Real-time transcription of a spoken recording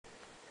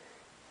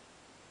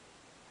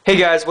Hey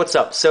guys, what's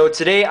up? So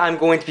today I'm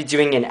going to be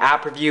doing an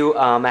app review.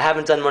 I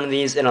haven't done one of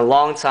these in a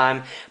long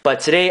time, but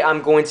today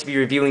I'm going to be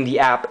reviewing the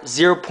app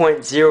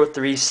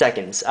 0.03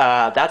 seconds.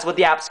 That's what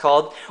the app's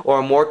called,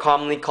 or more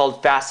commonly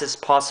called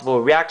fastest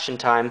possible reaction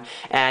time,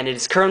 and it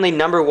is currently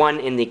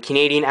 #1 in the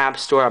Canadian App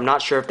Store. I'm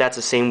not sure if that's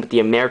the same with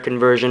the American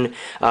version,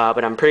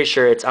 but I'm pretty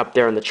sure it's up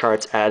there on the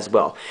charts as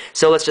well.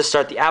 So let's just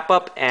start the app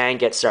up and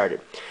get started.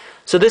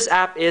 So this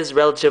app is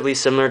relatively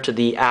similar to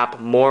the app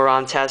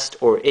Moron test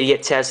or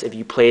Idiot test if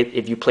you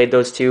played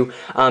those two.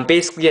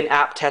 Basically an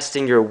app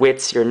testing your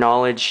wits, your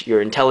knowledge,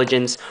 your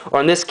intelligence,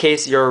 or in this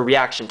case your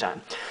reaction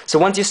time. So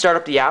once you start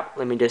up the app,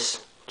 let me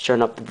just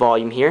turn up the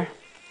volume here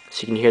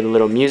so you can hear the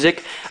little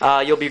music.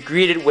 You'll be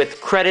greeted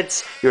with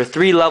credits, your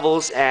 3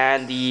 levels,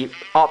 and the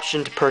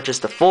option to purchase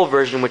the full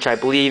version, which I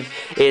believe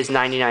is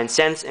 99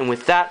 cents. And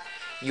with that,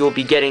 you'll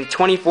be getting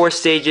 24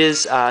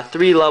 stages,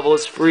 3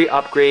 levels, free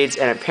upgrades,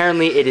 and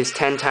apparently it is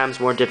 10 times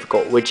more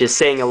difficult, which is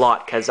saying a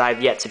lot because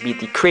I've yet to beat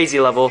the crazy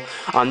level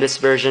on this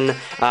version,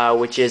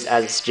 which is,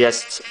 as it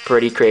suggests,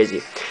 pretty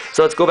crazy.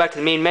 So let's go back to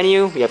the main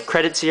menu. We have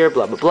credits here,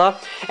 blah blah blah.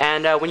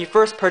 And when you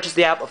first purchase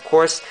the app, of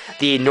course,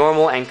 the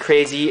normal and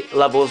crazy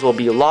levels will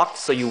be locked,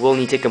 so you will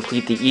need to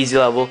complete the easy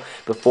level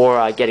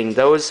before getting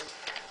those.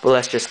 But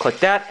let's just click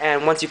that,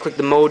 and once you click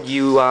the mode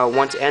you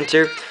want to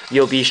enter,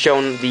 you'll be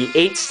shown the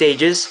 8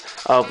 stages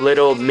of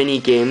little mini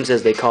games,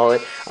 as they call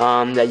it,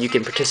 that you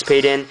can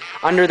participate in.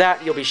 Under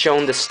that, you'll be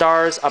shown the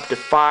stars, up to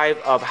 5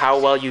 of how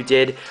well you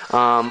did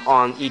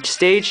on each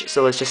stage.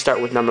 So let's just start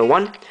with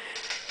 #1.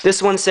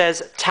 This one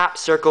says tap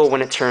circle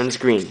when it turns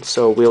green.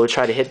 So we'll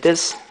try to hit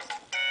this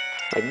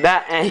like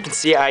that, and you can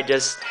see I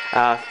just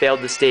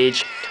failed the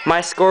stage. My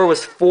score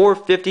was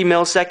 450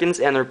 milliseconds,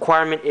 and the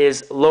requirement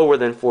is lower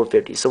than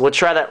 450. So we'll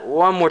try that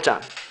one more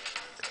time.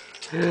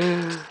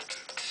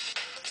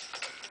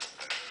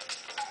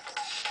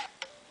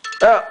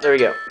 Oh, there we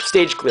go.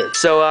 Stage cleared.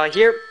 So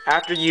here,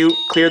 after you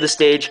clear the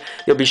stage,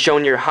 you'll be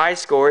shown your high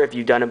score if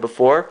you've done it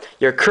before,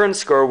 your current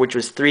score, which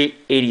was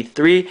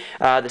 383,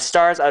 the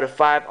stars out of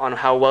 5 on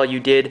how well you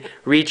did,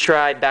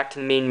 retry, back to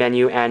the main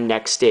menu, and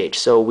next stage.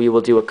 So we will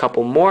do a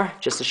couple more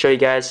just to show you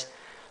guys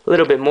a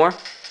little bit more.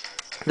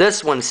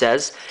 This one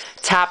says,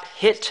 tap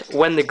hit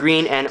when the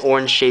green and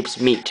orange shapes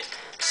meet.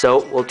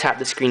 So we'll tap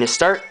the screen to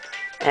start,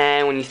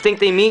 and when you think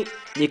they meet,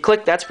 you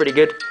click. That's pretty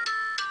good.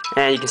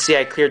 And you can see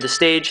I cleared the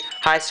stage.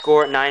 High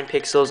score, 9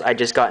 pixels. I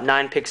just got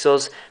 9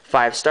 pixels,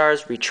 5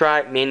 stars,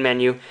 retry, main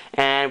menu,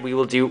 and we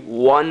will do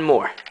one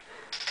more.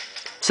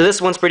 So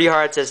this one's pretty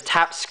hard. It says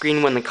tap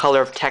screen when the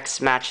color of text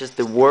matches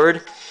the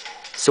word.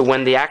 So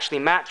when they actually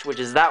match, which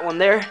is that one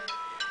there,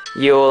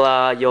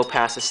 you'll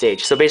pass the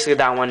stage. So basically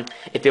that one,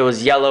 if it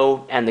was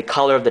yellow and the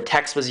color of the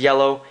text was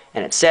yellow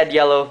and it said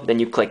yellow, then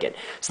you click it.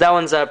 So that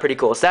one's pretty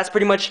cool. So that's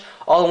pretty much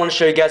all I want to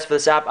show you guys for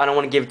this app. I don't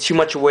want to give too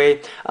much away.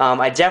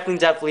 I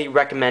definitely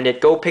recommend it.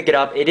 Go pick it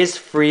up. It is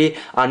free.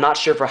 I'm not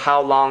sure for how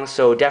long,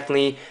 so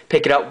definitely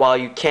pick it up while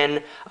you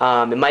can.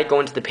 It might go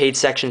into the paid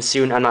section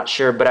soon. I'm not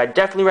sure, but I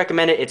definitely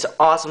recommend it. It's an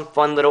awesome,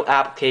 fun little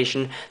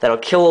application that'll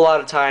kill a lot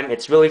of time.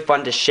 It's really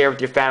fun to share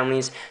with your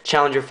families,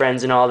 challenge your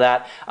friends, and all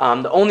that.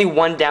 The only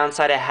one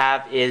downside I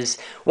have is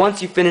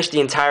once you finish the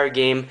entire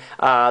game,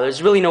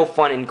 there's really no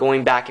fun in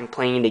going back and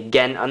playing it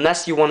again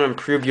unless you want to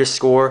improve your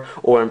score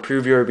or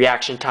improve your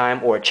reaction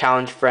time or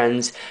challenge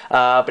friends.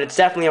 But it's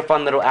definitely a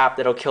fun little app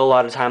that'll kill a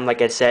lot of time.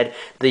 Like I said,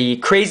 the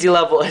crazy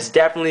level is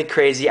definitely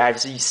crazy.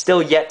 I've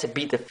still yet to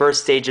beat the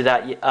first stage of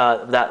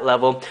that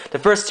level. The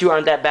first 2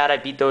 aren't that bad. I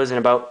beat those in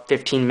about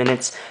 15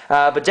 minutes.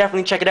 But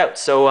definitely check it out.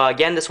 So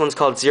again, this one's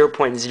called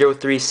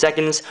 0.03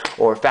 seconds,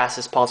 or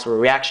fastest possible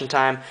reaction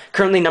time.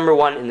 Currently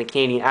 #1 in the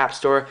Canadian App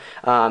Store.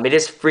 It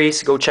is free,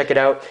 so go check it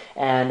out.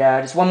 And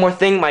just one more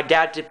thing, my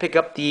dad did pick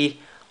up the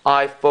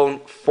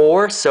iPhone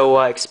 4, so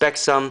expect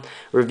some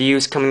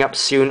reviews coming up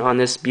soon on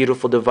this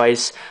beautiful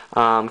device,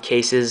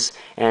 cases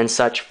and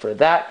such for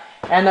that.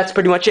 And that's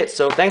pretty much it.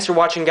 So thanks for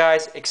watching,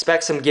 guys.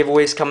 Expect some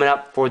giveaways coming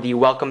up for the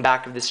welcome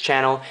back of this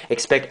channel.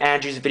 Expect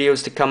Andrew's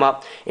videos to come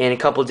up in a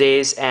couple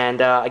days.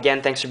 And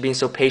again, thanks for being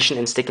so patient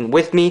and sticking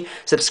with me.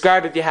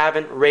 Subscribe if you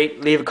haven't.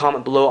 Rate, leave a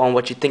comment below on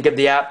what you think of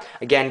the app.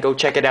 Again, go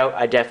check it out.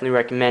 I definitely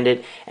recommend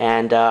it.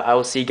 And I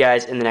will see you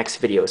guys in the next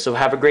video. So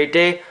have a great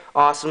day.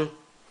 Awesome.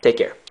 Take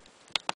care.